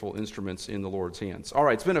instruments in the Lord's hands. All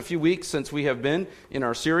right, it's been a few weeks since we have been in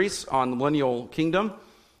our series on the millennial kingdom,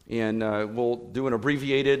 and we'll do an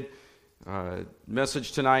abbreviated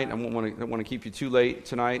message tonight. I don't want to keep you too late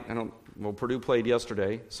tonight. Purdue played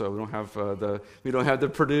yesterday, so we don't have the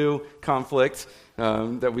Purdue conflict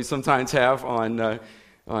that we sometimes have on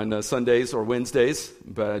Sundays or Wednesdays.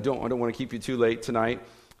 But I don't want to keep you too late tonight.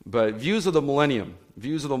 But views of the millennium.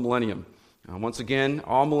 Once again,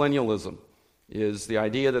 amillennialism is the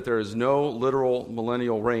idea that there is no literal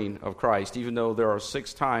millennial reign of Christ, even though there are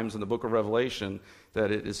 6 times in the book of Revelation that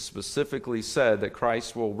it is specifically said that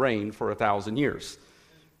Christ will reign for 1,000 years.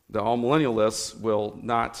 The amillennialists will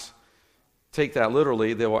not take that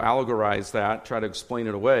literally. They will allegorize that, try to explain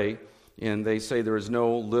it away, and they say there is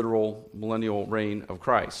no literal millennial reign of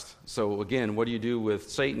Christ. So again, what do you do with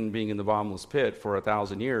Satan being in the bottomless pit for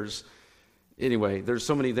 1,000 years? Anyway, there's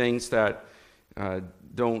so many things that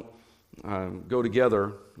don't go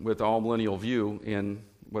together with the all-millennial view in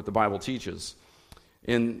what the Bible teaches.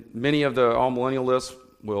 And many of the all-millennialists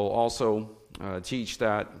will also teach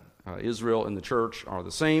that Israel and the church are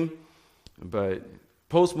the same, but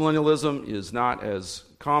post-millennialism is not as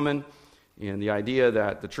common, and the idea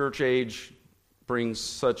that the church age brings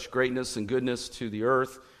such greatness and goodness to the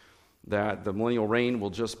earth that the millennial reign will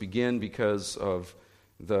just begin because of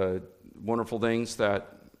the wonderful things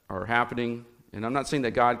that are happening. And I'm not saying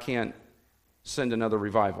that God can't send another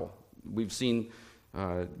revival. We've seen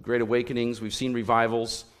great awakenings. We've seen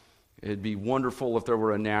revivals. It'd be wonderful if there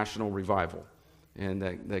were a national revival and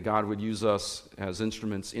that God would use us as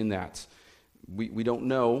instruments in that. We don't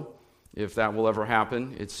know if that will ever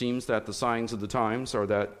happen. It seems that the signs of the times are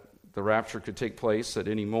that the rapture could take place at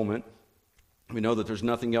any moment. We know that there's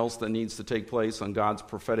nothing else that needs to take place on God's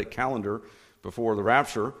prophetic calendar before the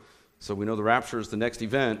rapture. So we know the rapture is the next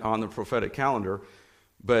event on the prophetic calendar.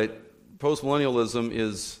 But postmillennialism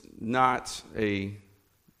is not a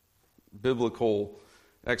biblical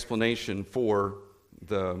explanation for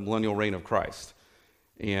the millennial reign of Christ.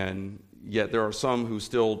 And yet there are some who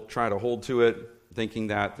still try to hold to it, thinking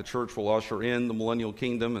that the church will usher in the millennial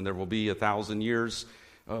kingdom and there will be 1,000 years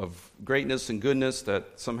of greatness and goodness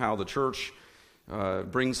that somehow the church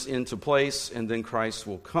brings into place, and then Christ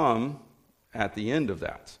will come at the end of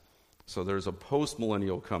that. So there's a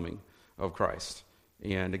post-millennial coming of Christ.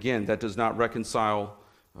 And again, that does not reconcile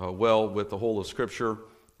well with the whole of Scripture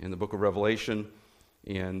in the book of Revelation.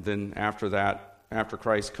 And then after that, after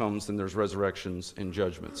Christ comes, then there's resurrections and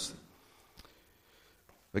judgments.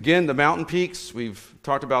 Again, the mountain peaks, we've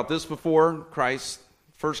talked about this before. Christ's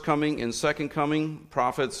first coming and second coming,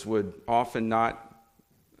 prophets would often not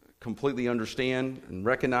completely understand and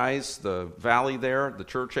recognize the valley there, the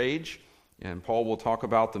church age. And Paul will talk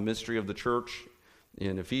about the mystery of the church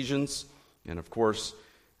in Ephesians. And of course,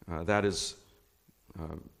 that is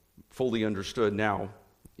fully understood now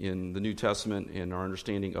in the New Testament and our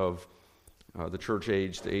understanding of the church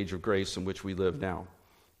age, the age of grace in which we live now.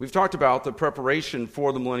 We've talked about the preparation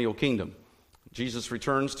for the millennial kingdom. Jesus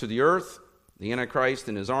returns to the earth. The Antichrist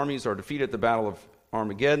and his armies are defeated at the Battle of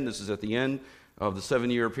Armageddon. This is at the end of the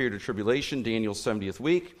 7-year period of tribulation, Daniel's 70th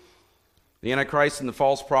week. The Antichrist and the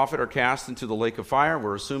false prophet are cast into the lake of fire.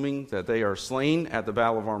 We're assuming that they are slain at the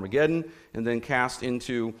Battle of Armageddon and then cast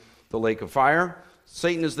into the lake of fire.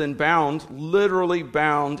 Satan is then bound, literally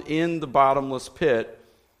bound in the bottomless pit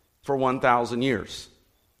for 1,000 years.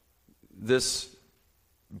 This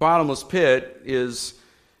bottomless pit is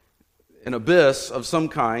an abyss of some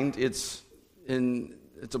kind. It's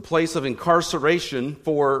a place of incarceration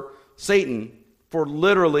for Satan for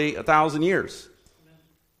literally 1,000 years.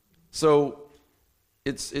 So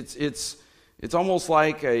it's almost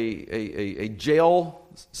like a jail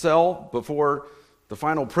cell before the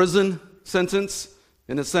final prison sentence,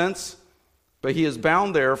 in a sense. But he is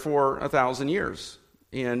bound there for 1,000 years.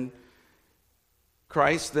 And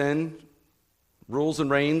Christ then rules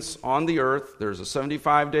and reigns on the earth. There's a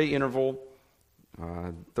 75-day interval.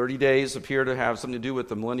 30 days appear to have something to do with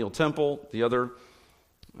the millennial temple. The other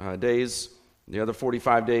days, the other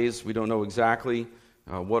 45 days, we don't know exactly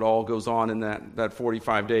what all goes on in that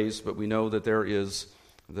 45 days, but we know that there is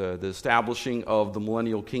the establishing of the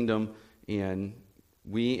millennial kingdom, and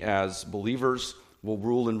we as believers will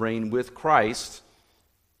rule and reign with Christ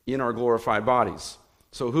in our glorified bodies.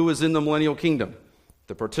 So who is in the millennial kingdom?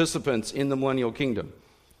 The participants in the millennial kingdom.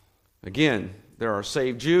 Again, there are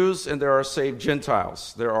saved Jews and there are saved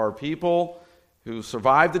Gentiles. There are people who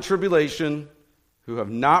survived the tribulation, who have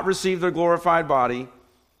not received their glorified body,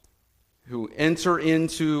 who enter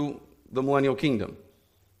into the millennial kingdom.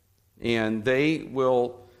 And they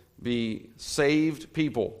will be saved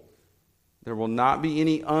people. There will not be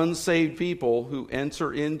any unsaved people who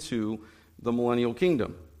enter into the millennial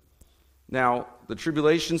kingdom. Now, the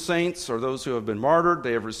tribulation saints are those who have been martyred.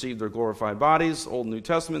 They have received their glorified bodies, Old and New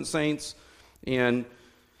Testament saints. And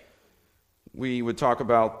we would talk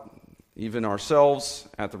about even ourselves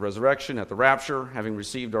at the resurrection, at the rapture, having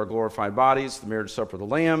received our glorified bodies, the marriage supper of the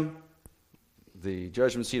Lamb, the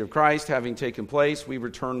judgment seat of Christ having taken place, we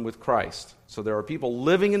return with Christ. So there are people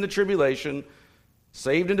living in the tribulation,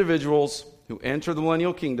 saved individuals who enter the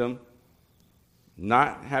millennial kingdom,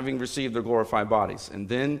 not having received their glorified bodies. And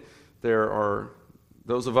then there are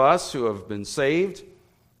those of us who have been saved,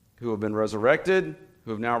 who have been resurrected,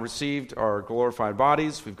 who have now received our glorified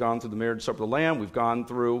bodies. We've gone through the marriage supper of the Lamb. We've gone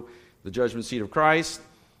through the judgment seat of Christ.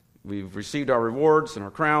 We've received our rewards and our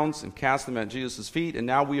crowns and cast them at Jesus' feet. And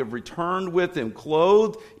now we have returned with him,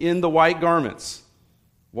 clothed in the white garments,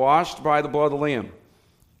 washed by the blood of the Lamb.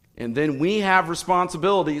 And then we have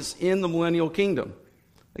responsibilities in the millennial kingdom.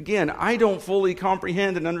 Again, I don't fully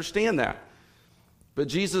comprehend and understand that. But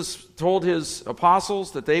Jesus told his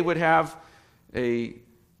apostles that they would have a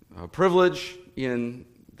privilege in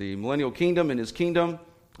the millennial kingdom, in his kingdom,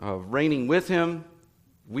 of reigning with him.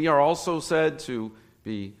 We are also said to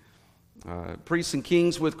be priests and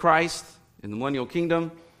kings with Christ in the millennial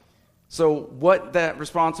kingdom. So what that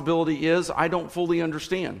responsibility is, I don't fully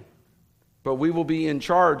understand. But we will be in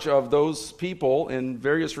charge of those people in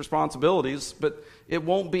various responsibilities, but it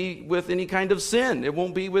won't be with any kind of sin. It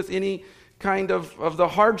won't be with any kind of the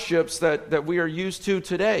hardships that we are used to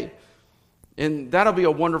today. And that'll be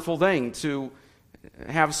a wonderful thing, to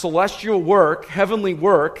have celestial work, heavenly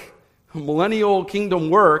work, millennial kingdom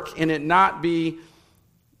work, and it not be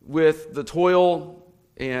with the toil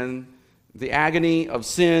and the agony of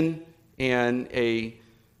sin and a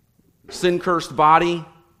sin-cursed body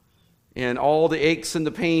and all the aches and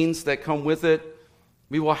the pains that come with it.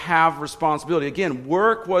 We will have responsibility. Again,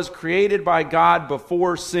 work was created by God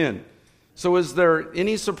before sin. So is there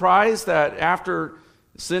any surprise that after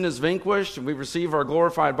sin is vanquished and we receive our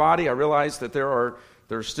glorified body, I realize that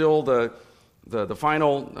there's still the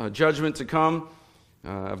final judgment to come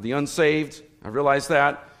of the unsaved. I realize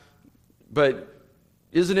that. But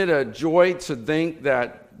isn't it a joy to think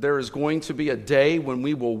that there is going to be a day when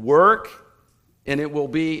we will work, and it'll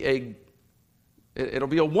be a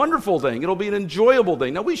wonderful thing. It'll be an enjoyable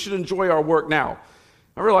thing. Now, we should enjoy our work now.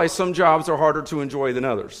 I realize some jobs are harder to enjoy than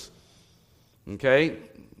others. Okay?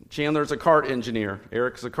 Chandler's a cart engineer.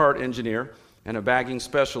 Eric's a cart engineer and a bagging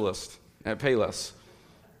specialist at Payless.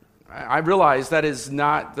 I realize that is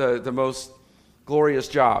not the most glorious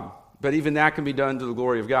job, but even that can be done to the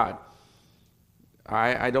glory of God.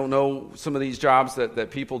 I don't know some of these jobs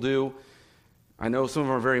that people do. I know some of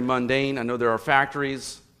them are very mundane. I know there are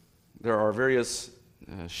factories. There are various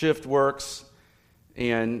shift works.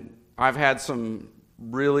 And I've had some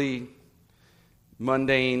really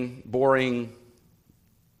mundane, boring,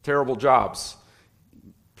 terrible jobs,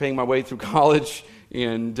 paying my way through college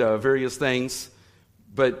and various things.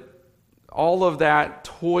 But all of that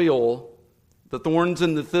toil, the thorns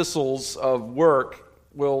and the thistles of work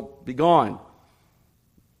will be gone.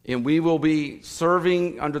 And we will be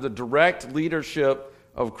serving under the direct leadership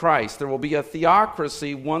of Christ. There will be a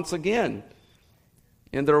theocracy once again.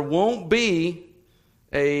 And there won't be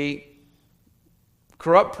a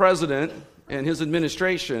corrupt president and his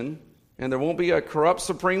administration, and there won't be a corrupt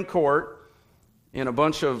Supreme Court and a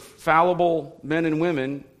bunch of fallible men and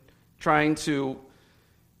women trying to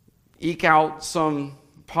eke out some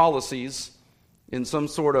policies in some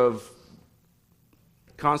sort of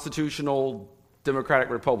constitutional democratic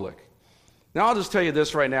republic. Now, I'll just tell you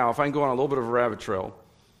this right now, if I can go on a little bit of a rabbit trail.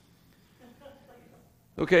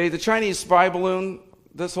 Okay, the Chinese spy balloon,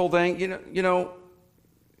 this whole thing, you know,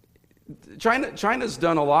 China's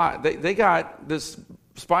done a lot. They got this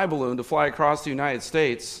spy balloon to fly across the United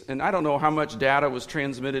States, and I don't know how much data was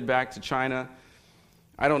transmitted back to China.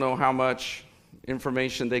 I don't know how much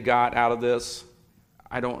information they got out of this.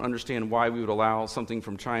 I don't understand why we would allow something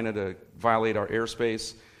from China to violate our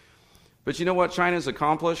airspace. But you know what China's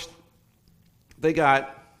accomplished? They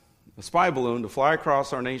got a spy balloon to fly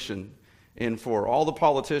across our nation, and for all the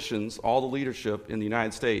politicians, all the leadership in the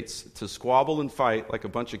United States to squabble and fight like a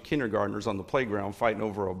bunch of kindergartners on the playground fighting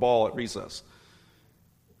over a ball at recess.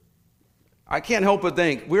 I can't help but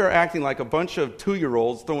think we're acting like a bunch of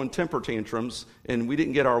 2-year-olds throwing temper tantrums and we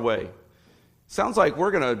didn't get our way. Sounds like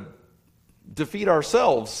we're going to defeat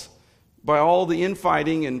ourselves by all the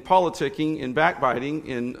infighting and politicking and backbiting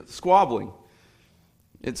and squabbling.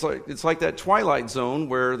 It's like that Twilight Zone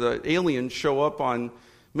where the aliens show up on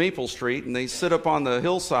Maple Street, and they sit up on the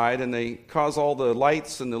hillside and they cause all the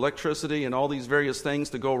lights and the electricity and all these various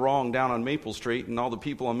things to go wrong down on Maple Street, and all the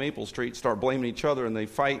people on Maple Street start blaming each other and they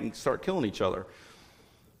fight and start killing each other.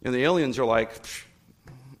 And the aliens are like,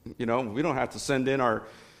 we don't have to send in our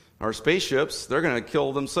spaceships. They're going to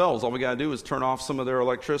kill themselves. All we got to do is turn off some of their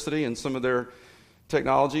electricity and some of their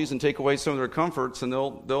technologies and take away some of their comforts, and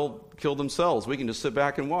they'll kill themselves. We can just sit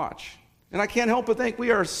back and watch. And I can't help but think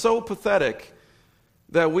we are so pathetic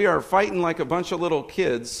that we are fighting like a bunch of little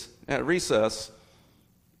kids at recess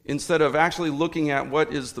instead of actually looking at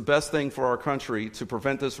what is the best thing for our country to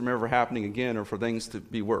prevent this from ever happening again or for things to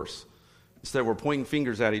be worse. Instead, we're pointing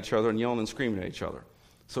fingers at each other and yelling and screaming at each other.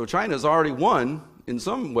 So China's already won in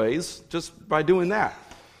some ways just by doing that.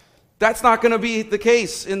 That's not going to be the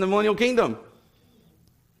case in the millennial kingdom.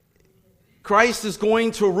 Christ is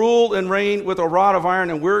going to rule and reign with a rod of iron,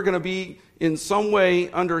 and we're going to be in some way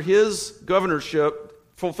under his governorship,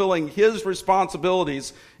 fulfilling his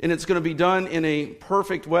responsibilities, and it's going to be done in a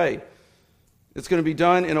perfect way. It's going to be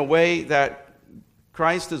done in a way that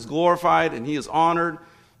Christ is glorified and he is honored,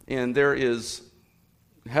 and there is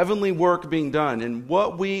heavenly work being done. And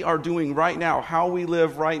what we are doing right now, how we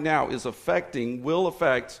live right now, will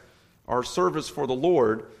affect our service for the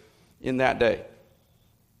Lord in that day.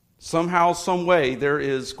 Somehow, some way, there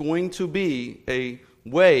is going to be a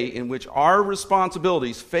way in which our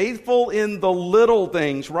responsibilities, faithful in the little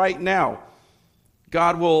things right now,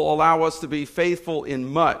 God will allow us to be faithful in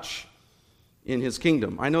much in his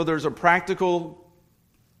kingdom. I know there's a practical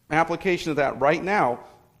application of that right now,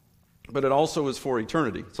 but it also is for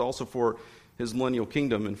eternity. It's also for his millennial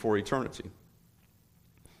kingdom and for eternity.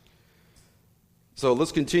 So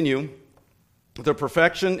let's continue. The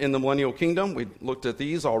perfection in the millennial kingdom, we looked at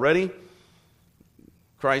these already.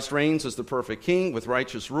 Christ reigns as the perfect king with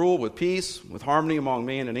righteous rule, with peace, with harmony among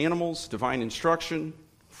man and animals, divine instruction,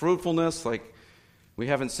 fruitfulness like we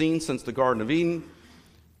haven't seen since the Garden of Eden,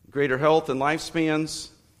 greater health and lifespans,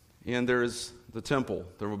 and there is the temple.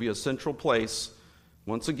 There will be a central place,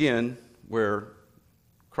 once again, where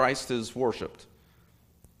Christ is worshipped.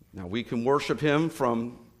 Now, we can worship him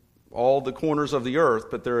from all the corners of the earth,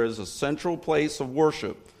 but there is a central place of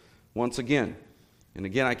worship, once again. And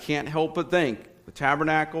again, I can't help but think, the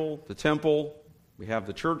tabernacle, the temple, we have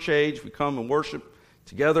the church age, we come and worship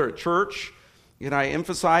together at church. And I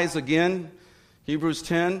emphasize again, Hebrews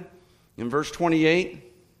 10, in verse 28,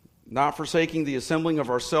 not forsaking the assembling of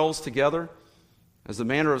ourselves together, as the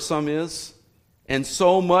manner of some is, and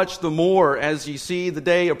so much the more as ye see the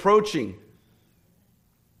day approaching.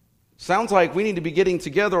 Sounds like we need to be getting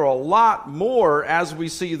together a lot more as we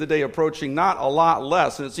see the day approaching, not a lot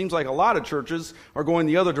less. And it seems like a lot of churches are going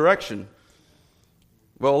the other direction.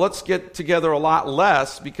 Well, let's get together a lot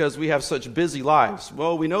less because we have such busy lives.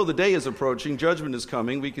 Well, we know the day is approaching, judgment is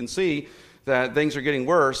coming. We can see that things are getting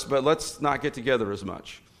worse, but let's not get together as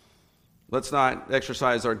much. Let's not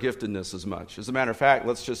exercise our giftedness as much. As a matter of fact,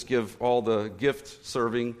 let's just give all the gift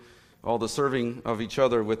serving, all the serving of each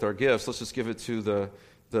other with our gifts, let's just give it to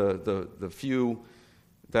the few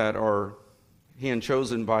that are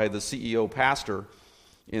hand-chosen by the CEO pastor,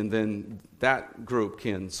 and then that group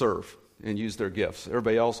can serve and use their gifts.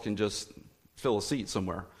 Everybody else can just fill a seat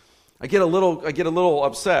somewhere. I get a little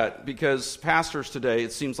upset because pastors today,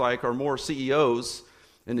 it seems like, are more CEOs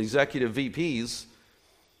and executive VPs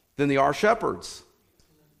than they are shepherds.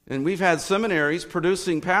 And we've had seminaries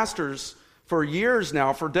producing pastors for years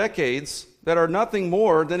now, for decades, that are nothing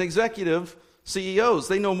more than executive CEOs.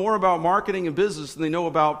 They know more about marketing and business than they know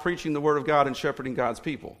about preaching the Word of God and shepherding God's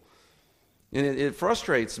people. And it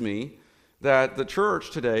frustrates me that the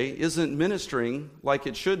church today isn't ministering like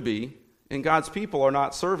it should be, and God's people are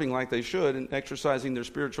not serving like they should and exercising their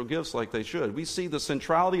spiritual gifts like they should. We see the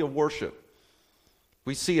centrality of worship.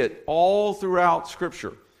 We see it all throughout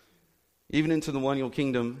Scripture, even into the millennial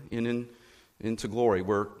kingdom and into glory,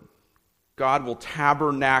 where God will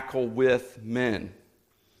tabernacle with men.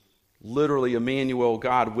 Literally, Emmanuel,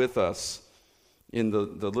 God with us, in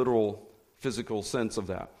the literal physical sense of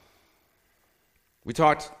that. We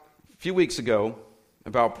talked a few weeks ago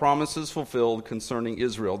about promises fulfilled concerning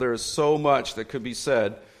Israel. There is so much that could be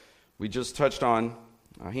said. We just touched on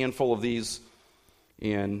a handful of these,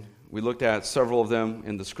 and we looked at several of them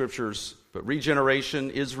in the Scriptures. But regeneration,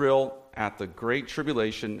 Israel at the great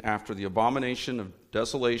tribulation, after the abomination of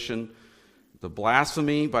desolation, the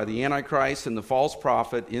blasphemy by the Antichrist and the false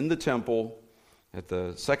prophet in the temple, at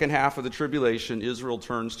the second half of the tribulation, Israel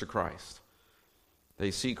turns to Christ.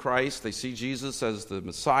 They see Christ, they see Jesus as the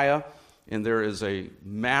Messiah, and there is a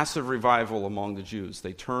massive revival among the Jews.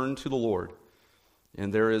 They turn to the Lord,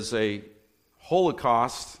 and there is a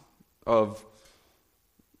holocaust of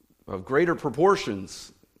greater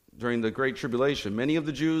proportions during the Great Tribulation. Many of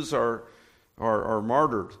the Jews are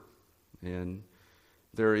martyred, and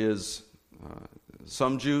there is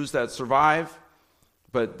some Jews that survive,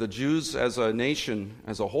 but the Jews as a nation,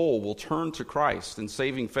 as a whole, will turn to Christ in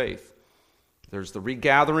saving faith. There's the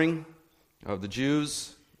regathering of the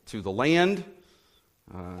Jews to the land.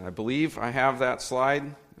 I believe I have that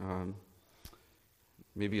slide.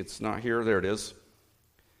 Maybe it's not here. There it is.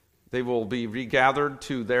 They will be regathered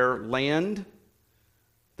to their land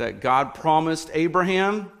that God promised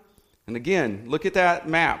Abraham. And again, look at that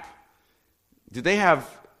map. Do they have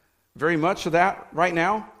very much of that right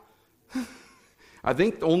now? I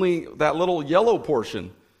think only that little yellow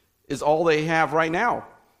portion is all they have right now.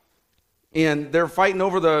 And they're fighting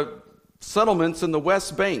over the settlements in the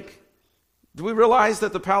West Bank. Do we realize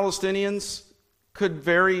that the Palestinians could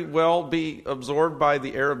very well be absorbed by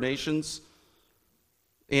the Arab nations,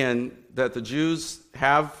 and that the Jews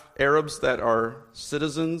have Arabs that are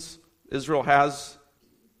citizens? Israel has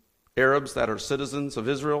Arabs that are citizens of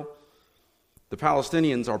Israel. The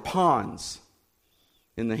Palestinians are pawns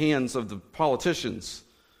in the hands of the politicians.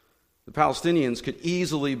 The Palestinians could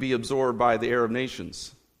easily be absorbed by the Arab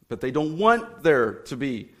nations, but they don't want there to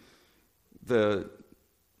be the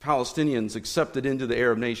Palestinians accepted into the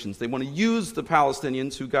Arab nations. They want to use the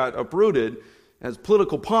Palestinians who got uprooted as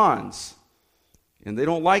political pawns. And they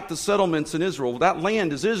don't like the settlements in Israel. That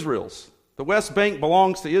land is Israel's. The West Bank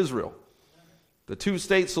belongs to Israel. The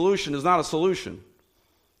two-state solution is not a solution.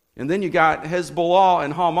 And then you got Hezbollah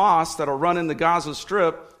and Hamas that are running the Gaza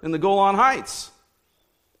Strip and the Golan Heights.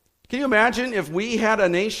 Can you imagine if we had a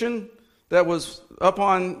nation that was up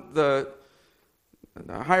on the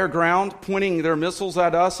higher ground pointing their missiles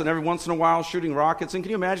at us and every once in a while shooting rockets? And can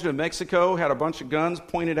you imagine if Mexico had a bunch of guns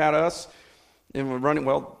pointed at us and we're running?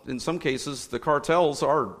 Well, in some cases, the cartels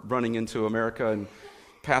are running into America and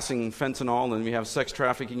passing fentanyl, and we have sex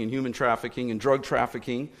trafficking and human trafficking and drug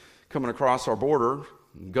trafficking coming across our border,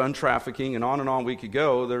 gun trafficking, and on we could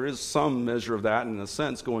go. There is some measure of that in a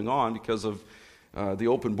sense going on because of the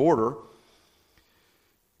open border.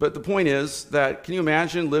 But the point is that, can you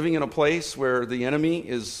imagine living in a place where the enemy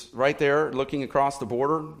is right there looking across the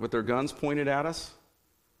border with their guns pointed at us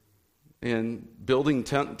and building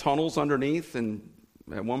tunnels underneath? And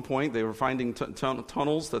at one point they were finding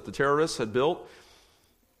tunnels that the terrorists had built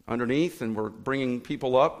underneath and were bringing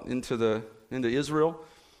people up into Israel,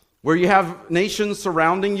 where you have nations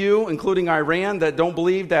surrounding you, including Iran, that don't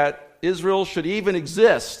believe that Israel should even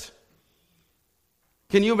exist.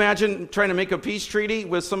 Can you imagine trying to make a peace treaty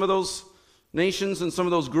with some of those nations and some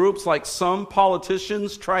of those groups like some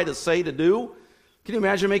politicians try to say to do? Can you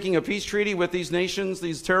imagine making a peace treaty with these nations,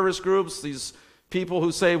 these terrorist groups, these people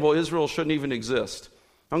who say, well, Israel shouldn't even exist?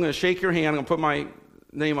 I'm going to shake your hand. I'm going to put my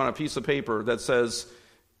name on a piece of paper that says,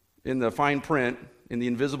 in the fine print, in the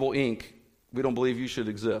invisible ink, we don't believe you should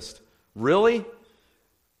exist. Really?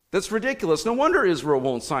 That's ridiculous. No wonder Israel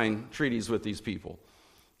won't sign treaties with these people.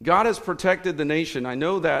 God has protected the nation. I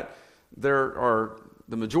know that there are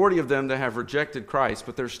the majority of them that have rejected Christ,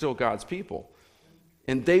 but they're still God's people.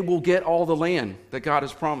 And they will get all the land that God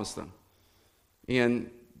has promised them. And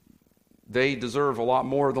they deserve a lot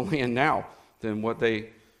more of the land now than what they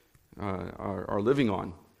are living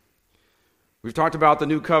on. We've talked about the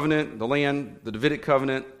new covenant, the land, the Davidic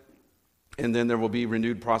covenant, and then there will be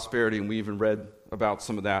renewed prosperity, and we even read about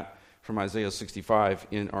some of that from Isaiah 65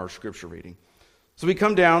 in our scripture reading. So we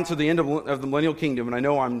come down to the end of the millennial kingdom, and I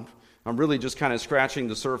know I'm really just kind of scratching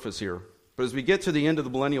the surface here. But as we get to the end of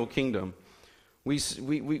the millennial kingdom, we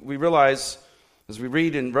realize, as we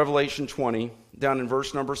read in Revelation 20, down in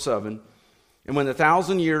verse number 7, and when the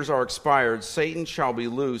 1,000 years are expired, Satan shall be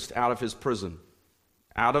loosed out of his prison,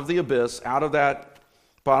 out of the abyss, out of that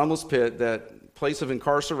bottomless pit, that place of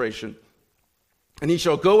incarceration. And he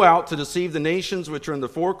shall go out to deceive the nations which are in the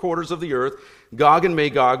four quarters of the earth, Gog and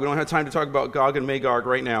Magog. We don't have time to talk about Gog and Magog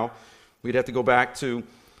right now. We'd have to go back to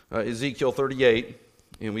Ezekiel 38,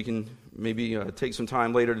 and we can maybe take some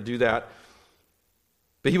time later to do that.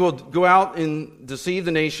 But he will go out and deceive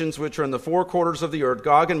the nations which are in the four quarters of the earth,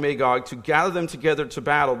 Gog and Magog, to gather them together to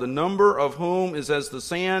battle, the number of whom is as the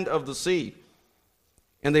sand of the sea.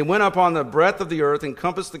 And they went up on the breadth of the earth, and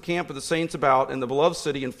compassed the camp of the saints about, and the beloved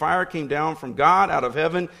city, and fire came down from God out of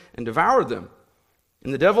heaven, and devoured them.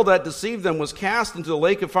 And the devil that deceived them was cast into the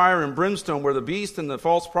lake of fire and brimstone, where the beast and the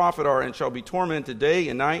false prophet are, and shall be tormented day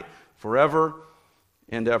and night forever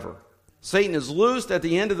and ever. Satan is loosed at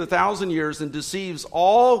the end of the 1,000 years, and deceives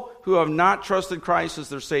all who have not trusted Christ as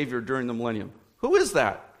their Savior during the millennium. Who is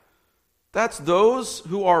that? That's those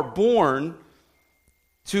who are born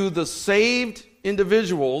to the saved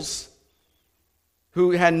individuals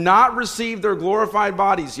who had not received their glorified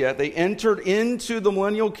bodies yet. They entered into the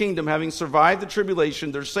millennial kingdom, having survived the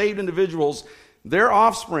tribulation. They're saved individuals, their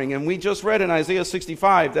offspring. And we just read in Isaiah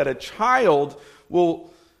 65 that a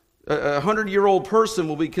 100-year-old person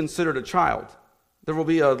will be considered a child. There will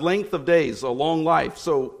be a length of days, a long life.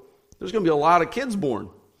 So there's going to be a lot of kids born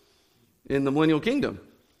in the millennial kingdom.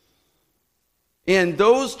 And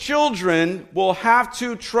those children will have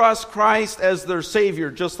to trust Christ as their Savior,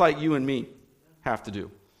 just like you and me have to do.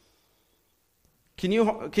 Can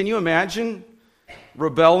you imagine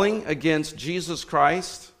rebelling against Jesus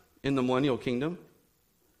Christ in the millennial kingdom,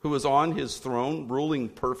 who is on his throne, ruling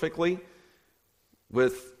perfectly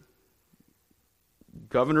with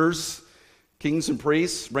governors, kings and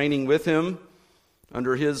priests reigning with him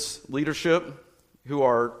under his leadership, who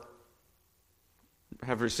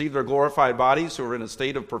have received their glorified bodies, who are in a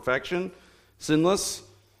state of perfection, sinless,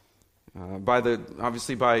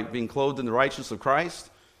 obviously by being clothed in the righteousness of Christ.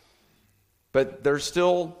 But they're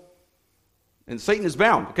still, and Satan is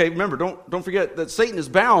bound. Okay, remember, don't forget that Satan is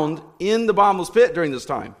bound in the bottomless pit during this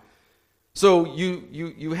time. So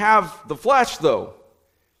you have the flesh, though.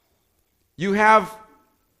 You have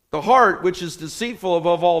the heart, which is deceitful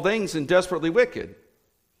above all things and desperately wicked.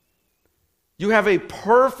 You have a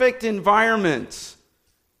perfect environment,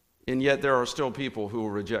 and yet there are still people who will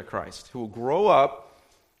reject Christ, who will grow up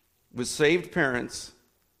with saved parents,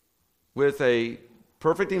 with a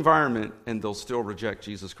perfect environment, and they'll still reject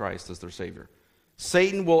Jesus Christ as their Savior.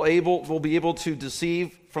 Satan will be able to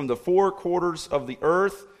deceive from the four quarters of the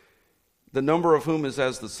earth, the number of whom is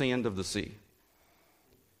as the sand of the sea.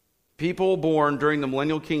 People born during the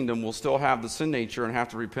millennial kingdom will still have the sin nature and have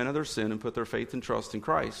to repent of their sin and put their faith and trust in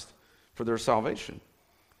Christ for their salvation.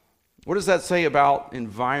 What does that say about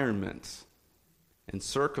environments and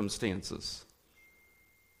circumstances?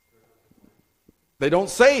 They don't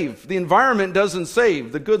save. The environment doesn't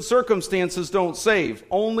save. The good circumstances don't save.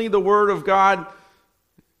 Only the Word of God,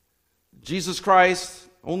 Jesus Christ,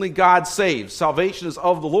 only God saves. Salvation is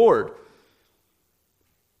of the Lord.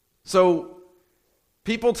 So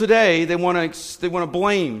people today, they want to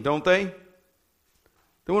blame, don't they?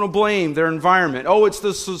 They want to blame their environment. Oh, it's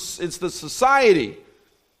the society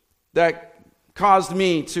that caused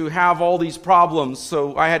me to have all these problems,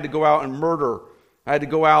 so I had to go out and murder. I had to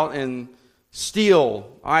go out and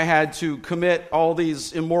steal. I had to commit all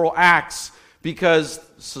these immoral acts because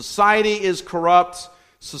society is corrupt,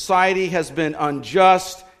 society has been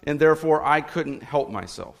unjust, and therefore I couldn't help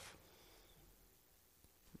myself.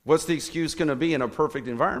 What's the excuse going to be in a perfect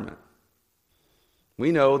environment?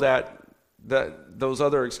 We know that those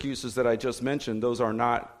other excuses that I just mentioned, those are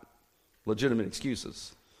not legitimate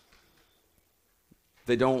excuses.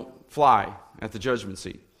 They don't fly at the judgment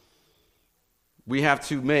seat.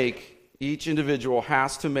 Each individual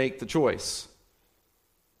has to make the choice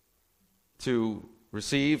to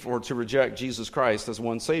receive or to reject Jesus Christ as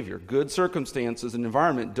one Savior. Good circumstances and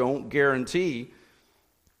environment don't guarantee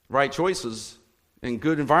right choices, and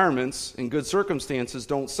good environments and good circumstances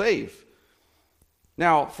don't save.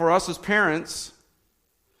 Now, for us as parents,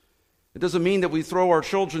 it doesn't mean that we throw our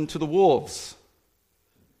children to the wolves.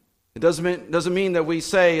 It doesn't mean that we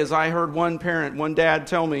say, as I heard one dad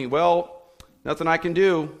tell me, well, nothing I can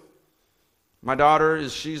do. My daughter,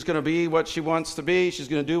 she's going to be what she wants to be. She's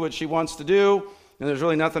going to do what she wants to do. And there's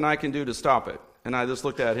really nothing I can do to stop it. And I just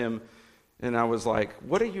looked at him and I was like,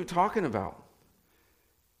 what are you talking about?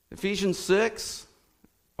 Ephesians 6,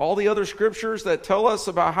 all the other scriptures that tell us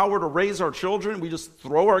about how we're to raise our children, we just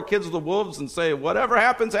throw our kids to the wolves and say, whatever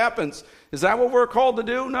happens, happens. Is that what we're called to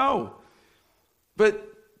do? No. But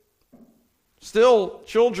still,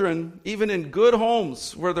 children, even in good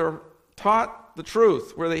homes where they're taught the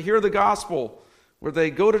truth, where they hear the gospel, where they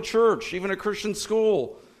go to church, even a Christian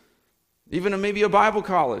school, even maybe a Bible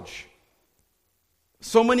college.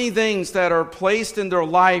 So many things that are placed in their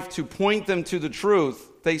life to point them to the truth,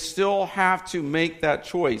 they still have to make that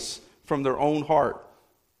choice from their own heart,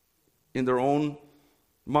 in their own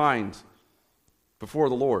mind, before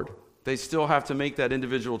the Lord. They still have to make that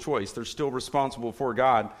individual choice. They're still responsible for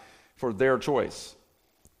God for their choice.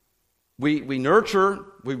 We nurture,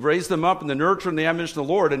 we raise them up in the nurture and the admonition of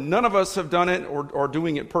the Lord, and none of us have done it or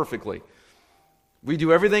doing it perfectly. We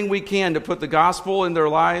do everything we can to put the gospel in their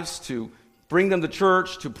lives, to bring them to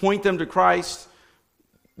church, to point them to Christ.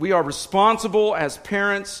 We are responsible as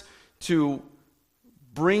parents to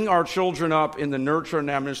bring our children up in the nurture and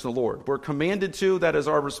admonition of the Lord. We're commanded to, that is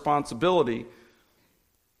our responsibility.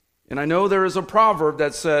 And I know there is a proverb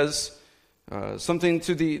that says something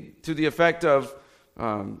to the effect of,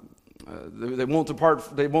 They won't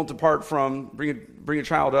depart. They won't depart from bring a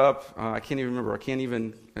child up. I can't even remember.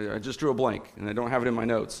 I just drew a blank, and I don't have it in my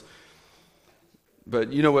notes.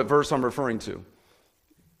 But you know what verse I'm referring to.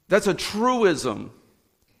 That's a truism.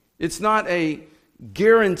 It's not a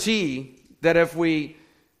guarantee that if we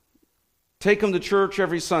take them to church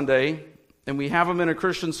every Sunday and we have them in a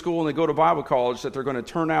Christian school and they go to Bible college that they're going to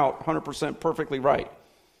turn out 100% perfectly right.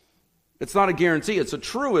 It's not a guarantee. It's a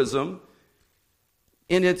truism.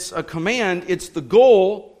 And it's a command. It's the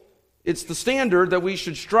goal. It's the standard that we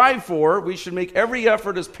should strive for. We should make every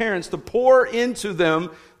effort as parents to pour into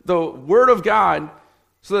them the Word of God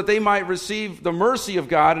so that they might receive the mercy of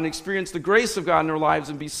God and experience the grace of God in their lives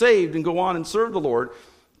and be saved and go on and serve the Lord.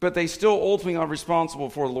 But they still ultimately are responsible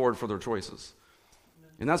for the Lord for their choices.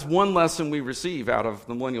 And that's one lesson we receive out of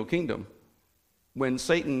the millennial kingdom. When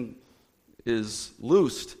Satan is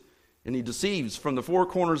loosed and he deceives from the four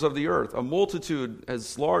corners of the earth a multitude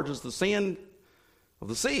as large as the sand of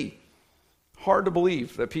the sea. Hard to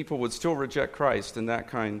believe that people would still reject Christ in that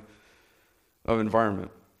kind of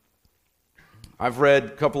environment. I've read a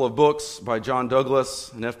couple of books by John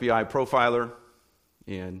Douglas, an FBI profiler,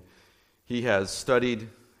 and he has studied,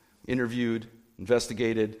 interviewed,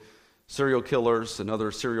 investigated serial killers and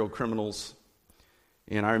other serial criminals.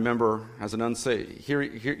 And I remember as an unsaved,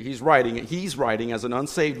 he's writing as an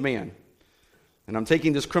unsaved man. And I'm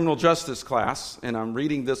taking this criminal justice class, and I'm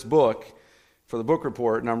reading this book for the book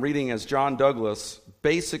report, and I'm reading as John Douglas,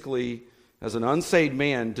 basically as an unsaved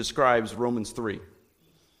man, describes Romans 3.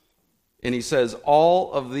 And he says,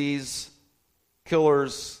 all of these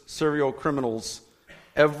killers, serial criminals,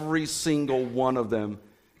 every single one of them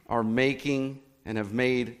are making and have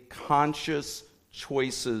made conscious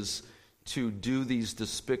choices to do these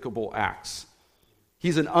despicable acts.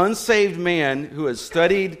 He's an unsaved man who has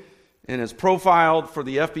studied and has profiled for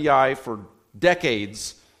the FBI for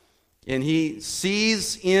decades, and he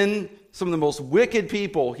sees in some of the most wicked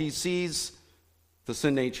people, he sees the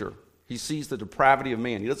sin nature. He sees the depravity of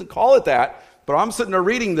man. He doesn't call it that, but I'm sitting there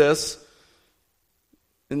reading this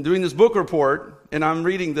and doing this book report, and I'm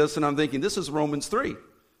reading this and I'm thinking, this is Romans 3.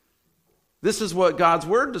 This is what God's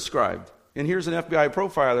Word described. And here's an FBI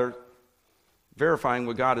profiler verifying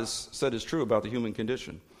what God has said is true about the human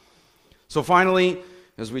condition. So finally,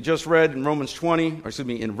 as we just read in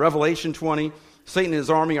in Revelation 20, Satan and his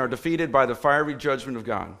army are defeated by the fiery judgment of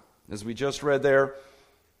God. As we just read there,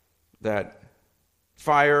 that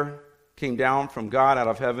fire came down from God out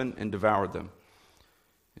of heaven and devoured them.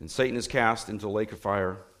 And Satan is cast into the lake of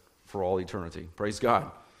fire for all eternity. Praise God.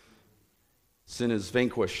 Sin is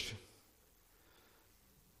vanquished.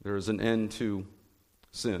 There is an end to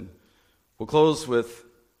sin. We'll close with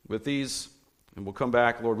these, and we'll come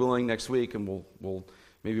back, Lord willing, next week, and we'll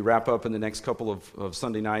maybe wrap up in the next couple of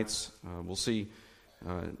Sunday nights. We'll see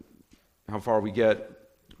how far we get.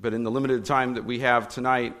 But in the limited time that we have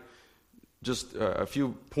tonight, just a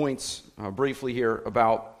few points briefly here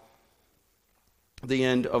about the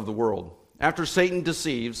end of the world. After Satan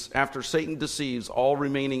deceives all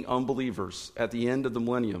remaining unbelievers at the end of the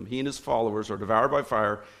millennium, he and his followers are devoured by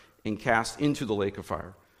fire and cast into the lake of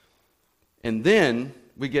fire. And then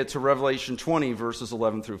we get to Revelation 20, verses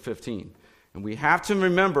 11 through 15. And we have to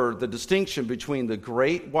remember the distinction between the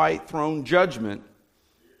great white throne judgment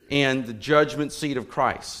and the judgment seat of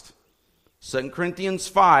Christ. 2 Corinthians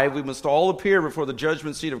 5, we must all appear before the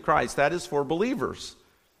judgment seat of Christ. That is for believers.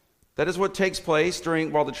 That is what takes place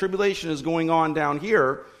while the tribulation is going on down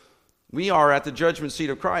here. We are at the judgment seat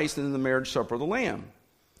of Christ and in the marriage supper of the Lamb.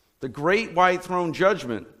 The great white throne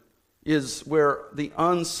judgment is where the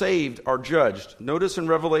unsaved are judged. Notice in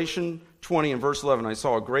Revelation 20 and verse 11, I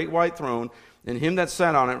saw a great white throne, and him that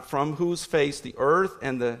sat on it, from whose face the earth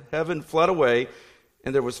and the heaven fled away,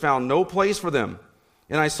 and there was found no place for them.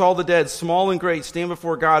 And I saw the dead, small and great, stand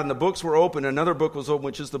before God, and the books were opened. Another book was opened,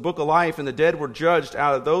 which is the book of life, and the dead were judged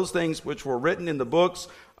out of those things which were written in the books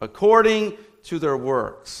according to their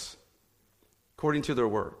works. According to their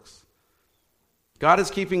works. God is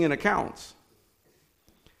keeping an account.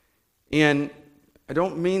 And I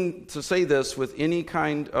don't mean to say this with any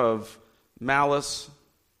kind of malice.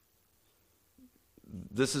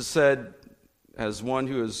 This is said as one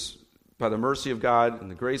who has, by the mercy of God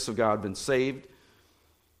and the grace of God, been saved.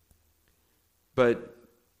 But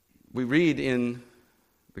we read in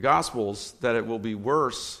the Gospels that it will be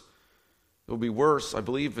worse. It will be worse. I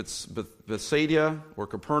believe it's Bethsaida or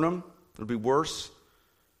Capernaum. It will be worse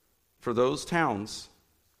for those towns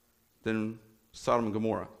than Sodom and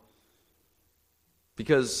Gomorrah.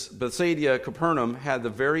 Because Bethsaida, Capernaum, had the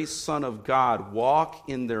very Son of God walk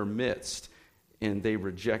in their midst, and they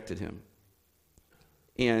rejected him.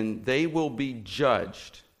 And they will be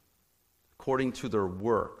judged according to their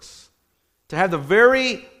works. To have the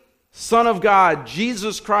very Son of God,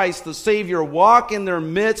 Jesus Christ, the Savior, walk in their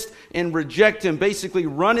midst and reject him, basically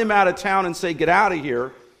run him out of town and say, get out of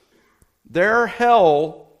here, their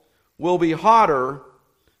hell will be hotter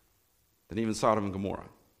than even Sodom and Gomorrah.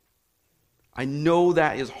 I know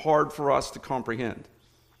that is hard for us to comprehend.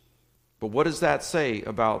 But what does that say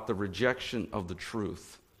about the rejection of the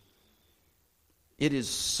truth? It is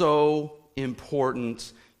so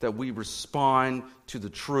important that we respond to the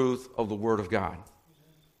truth of the Word of God.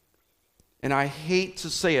 And I hate to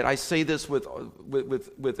say it. I say this with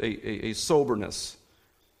a soberness.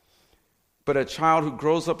 But a child who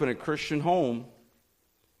grows up in a Christian home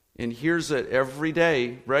and hears it every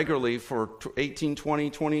day, regularly, for 18,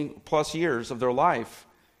 20 plus years of their life,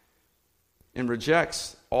 and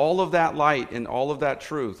rejects all of that light and all of that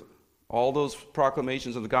truth, all those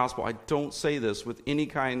proclamations of the gospel. I don't say this with any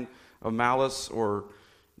kind of malice or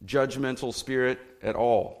judgmental spirit at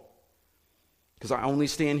all, because I only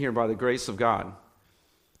stand here by the grace of God.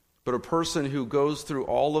 But a person who goes through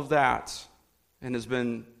all of that and has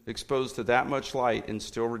been exposed to that much light and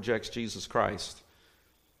still rejects Jesus Christ,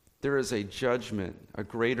 there is a judgment, a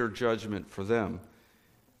greater judgment for them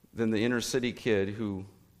than the inner city kid who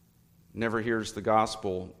never hears the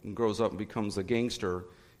gospel and grows up and becomes a gangster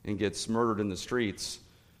and gets murdered in the streets.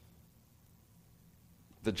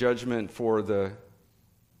 The judgment for the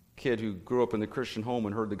kid who grew up in the Christian home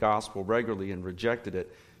and heard the gospel regularly and rejected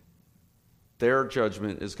it, their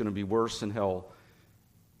judgment is going to be worse in hell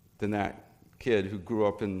than that kid who grew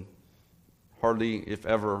up in hardly, if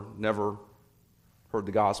ever, never heard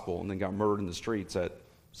the gospel and then got murdered in the streets at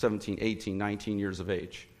 17, 18, 19 years of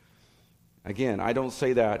age. Again, I don't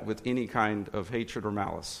say that with any kind of hatred or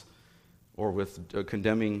malice or with a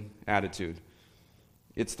condemning attitude.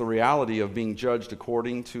 It's the reality of being judged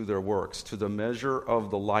according to their works, to the measure of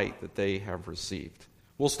the light that they have received.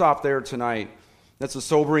 We'll stop there tonight. That's a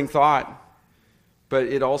sobering thought, but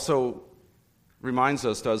it also reminds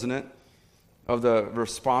us, doesn't it, of the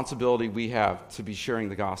responsibility we have to be sharing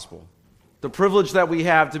the gospel. The privilege that we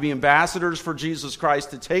have to be ambassadors for Jesus Christ,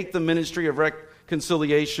 to take the ministry of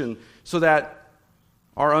reconciliation so that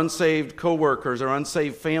our unsaved co-workers, our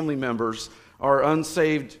unsaved family members, our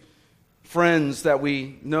unsaved friends that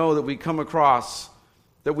we know, that we come across,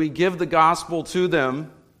 that we give the gospel to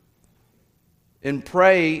them and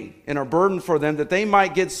pray and are burdened for them that they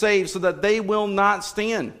might get saved so that they will not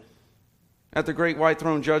stand at the great white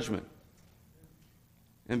throne judgment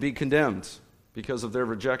and be condemned because of their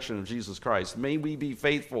rejection of Jesus Christ. May we be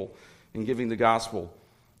faithful in giving the gospel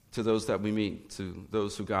to those that we meet, to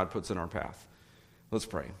those who God puts in our path. Let's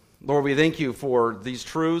pray. Lord, we thank you for these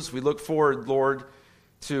truths. We look forward, Lord,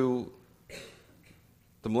 to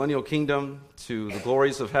the millennial kingdom, to the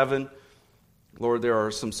glories of heaven. Lord, there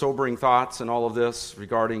are some sobering thoughts in all of this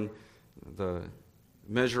regarding the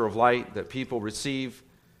measure of light that people receive.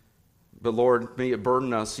 But Lord, may it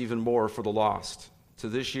burden us even more for the lost. To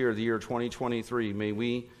this year, the year 2023, may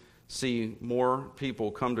we see more people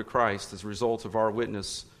come to Christ as a result of our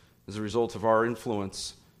witness, as a result of our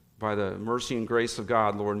influence. By the mercy and grace of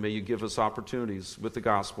God, Lord, may you give us opportunities with the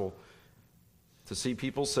gospel to see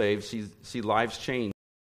people saved, see lives changed,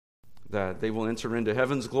 that they will enter into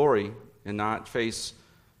heaven's glory and not face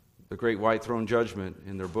the great white throne judgment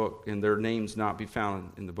in their book, and their names not be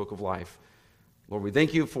found in the book of life. Lord, we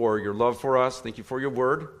thank you for your love for us. Thank you for your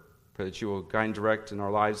word. Pray that you will guide and direct in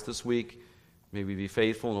our lives this week. May we be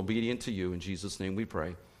faithful and obedient to you. In Jesus' name we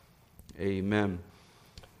pray. Amen.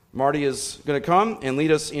 Marty is going to come and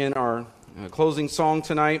lead us in our closing song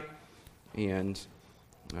tonight. And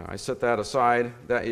I set that aside. That is